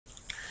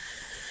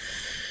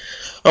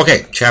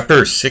Okay,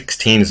 chapter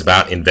 16 is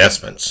about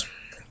investments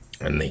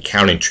and the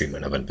accounting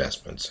treatment of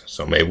investments.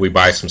 So maybe we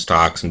buy some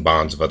stocks and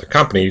bonds of other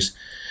companies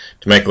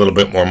to make a little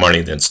bit more money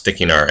than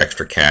sticking our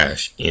extra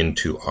cash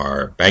into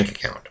our bank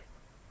account.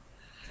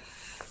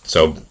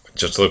 So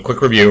just a little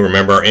quick review.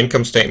 Remember, our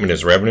income statement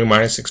is revenue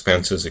minus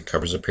expenses. It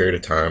covers a period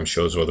of time,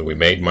 shows whether we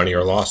made money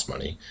or lost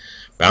money.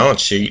 Balance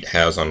sheet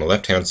has on the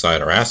left-hand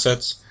side our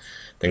assets,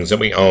 things that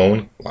we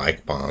own,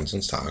 like bonds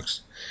and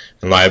stocks,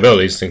 and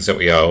liabilities, things that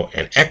we owe,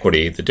 and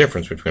equity, the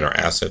difference between our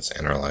assets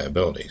and our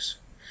liabilities.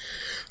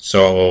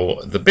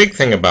 So the big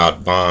thing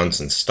about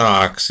bonds and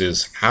stocks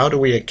is how do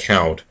we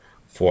account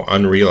for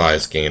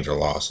unrealized gains or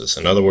losses?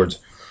 In other words,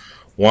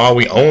 while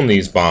we own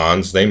these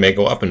bonds, they may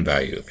go up in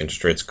value. If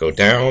interest rates go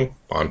down,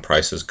 bond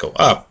prices go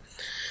up.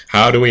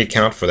 How do we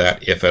account for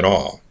that, if at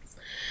all?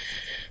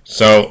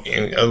 So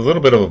in a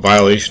little bit of a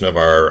violation of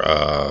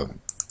our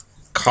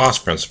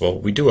cost principle,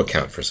 we do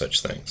account for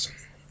such things.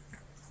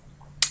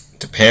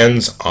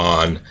 Depends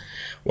on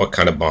what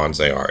kind of bonds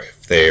they are.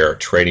 If they are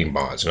trading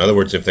bonds, in other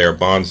words, if they are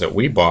bonds that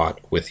we bought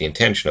with the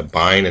intention of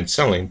buying and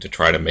selling to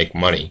try to make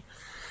money,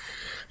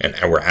 and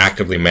we're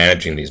actively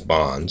managing these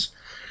bonds,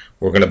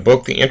 we're going to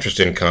book the interest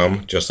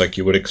income just like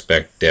you would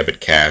expect: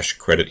 debit cash,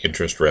 credit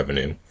interest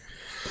revenue.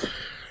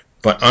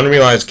 But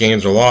unrealized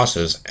gains or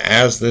losses,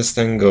 as this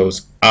thing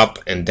goes up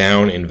and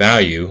down in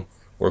value,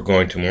 we're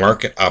going to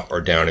mark it up or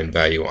down in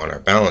value on our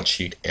balance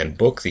sheet and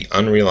book the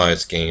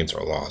unrealized gains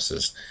or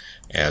losses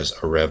as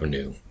a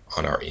revenue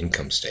on our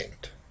income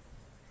statement.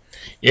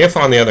 If,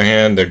 on the other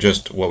hand, they're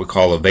just what we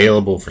call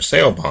available for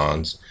sale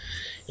bonds,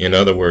 in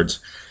other words,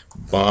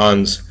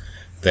 bonds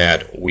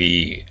that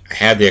we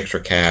had the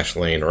extra cash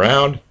laying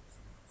around,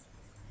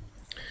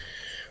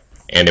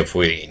 and if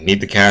we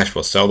need the cash,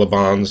 we'll sell the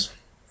bonds,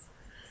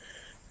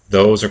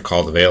 those are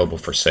called available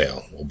for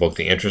sale. We'll book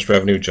the interest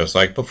revenue just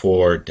like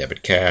before: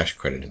 debit cash,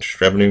 credit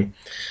interest revenue.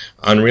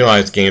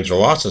 Unrealized gains or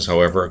losses,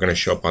 however, are going to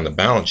show up on the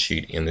balance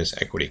sheet in this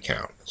equity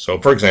account. So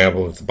for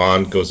example, if the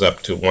bond goes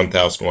up to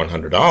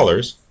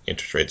 $1,100,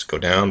 interest rates go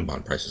down,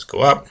 bond prices go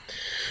up,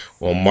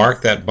 we'll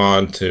mark that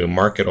bond to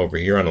market over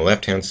here on the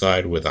left hand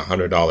side with a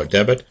 $100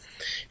 debit,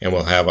 and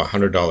we'll have a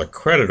 $100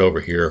 credit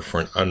over here for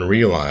an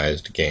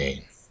unrealized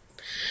gain.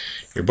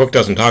 Your book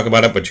doesn't talk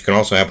about it, but you can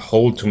also have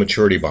hold to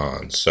maturity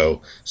bonds. So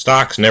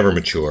stocks never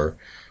mature,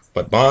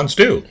 but bonds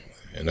do.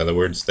 In other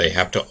words, they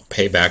have to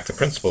pay back the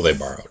principal they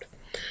borrowed.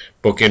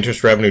 Book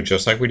interest revenue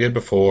just like we did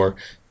before: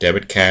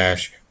 debit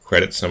cash,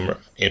 credit some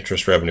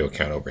interest revenue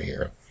account over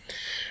here.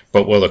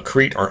 But will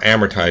accrete or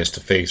amortize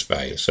to face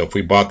value. So if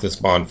we bought this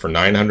bond for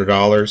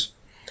 $900,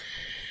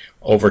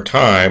 over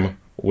time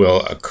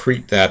we'll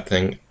accrete that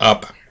thing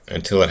up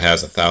until it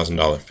has a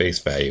 $1,000 face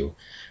value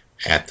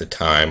at the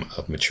time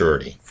of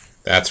maturity.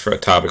 That's for a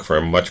topic for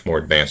a much more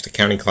advanced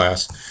accounting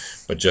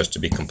class, but just to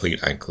be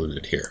complete, I included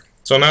it here.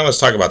 So now let's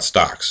talk about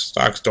stocks.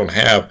 Stocks don't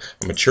have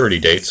a maturity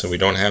date, so we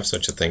don't have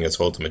such a thing as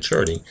hold to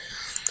maturity,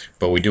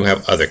 but we do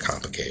have other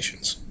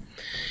complications.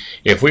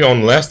 If we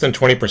own less than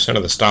 20%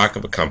 of the stock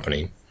of a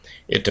company,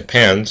 it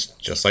depends,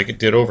 just like it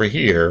did over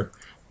here,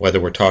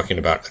 whether we're talking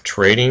about a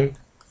trading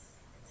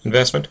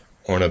investment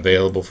or an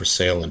available for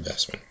sale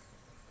investment.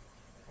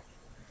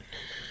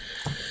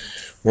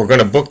 We're going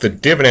to book the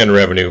dividend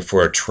revenue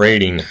for a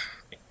trading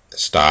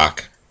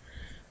stock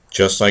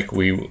just like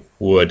we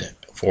would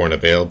for an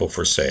available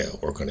for sale.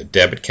 We're going to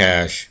debit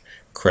cash,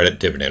 credit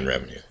dividend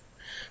revenue.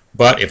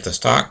 But if the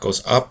stock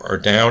goes up or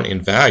down in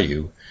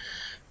value,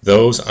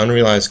 those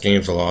unrealized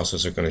gains or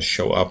losses are going to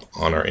show up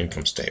on our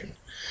income statement.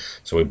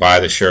 So we buy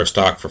the share of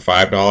stock for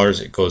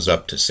 $5, it goes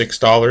up to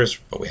 $6,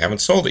 but we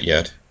haven't sold it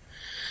yet.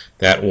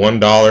 That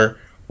 $1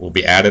 will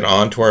be added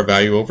on to our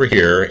value over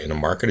here in a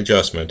market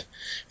adjustment,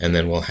 and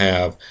then we'll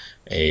have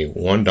a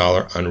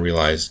 $1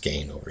 unrealized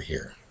gain over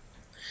here.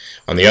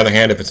 On the other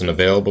hand, if it's an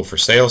available for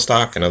sale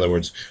stock, in other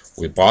words,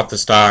 we bought the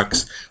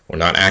stocks, we're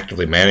not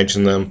actively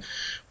managing them,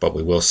 but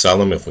we will sell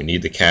them if we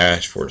need the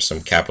cash for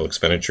some capital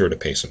expenditure to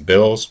pay some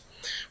bills,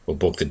 we'll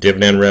book the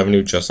dividend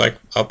revenue just like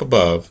up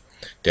above: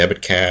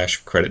 debit cash,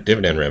 credit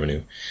dividend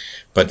revenue.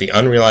 But the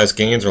unrealized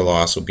gains or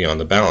loss will be on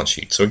the balance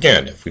sheet. So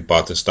again, if we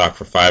bought the stock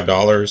for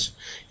 $5,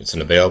 it's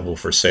an available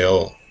for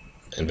sale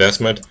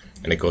investment,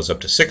 and it goes up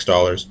to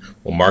 $6,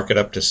 we'll mark it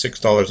up to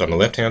 $6 on the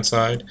left hand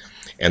side,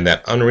 and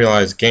that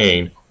unrealized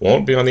gain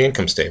won't be on the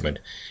income statement.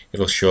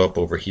 It'll show up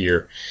over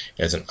here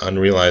as an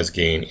unrealized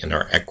gain in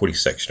our equity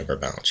section of our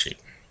balance sheet.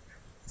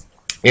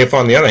 If,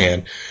 on the other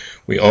hand,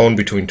 we own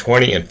between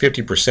 20 and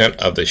 50%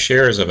 of the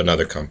shares of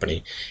another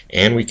company,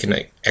 and we can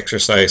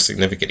exercise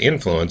significant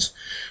influence,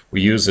 we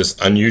use this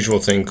unusual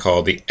thing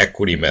called the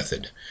equity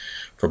method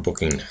for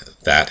booking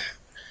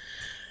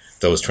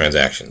those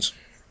transactions.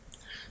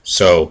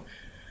 So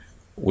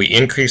we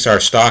increase our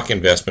stock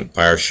investment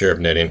by our share of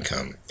net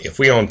income. If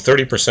we own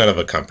 30% of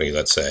a company,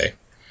 let's say,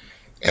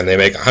 and they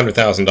make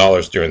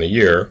 $100,000 during the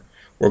year,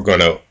 we're going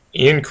to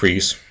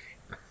increase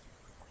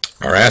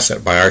our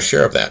asset by our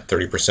share of that.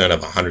 30% of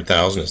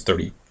 $100,000 is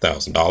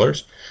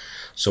 $30,000.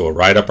 So we'll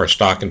write up our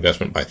stock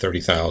investment by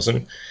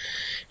 $30,000,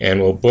 and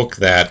we'll book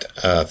that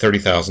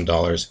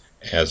 $30,000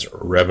 as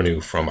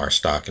revenue from our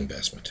stock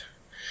investment.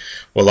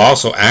 We'll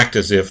also act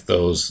as if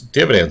those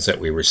dividends that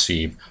we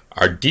receive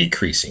are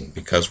decreasing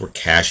because we're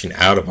cashing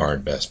out of our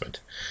investment.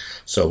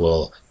 So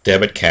we'll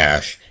debit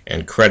cash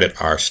and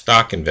credit our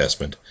stock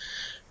investment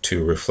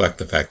to reflect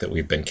the fact that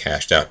we've been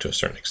cashed out to a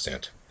certain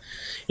extent.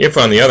 If,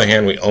 on the other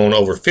hand, we own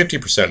over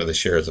 50% of the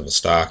shares of a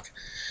stock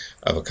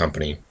of a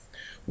company,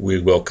 we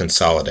will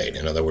consolidate.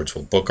 In other words,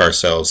 we'll book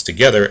ourselves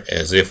together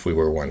as if we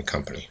were one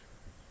company.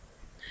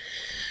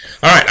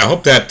 All right, I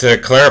hope that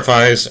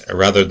clarifies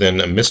rather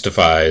than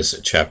mystifies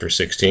Chapter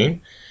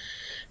 16.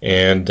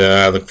 And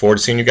I look forward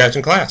to seeing you guys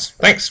in class.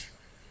 Thanks.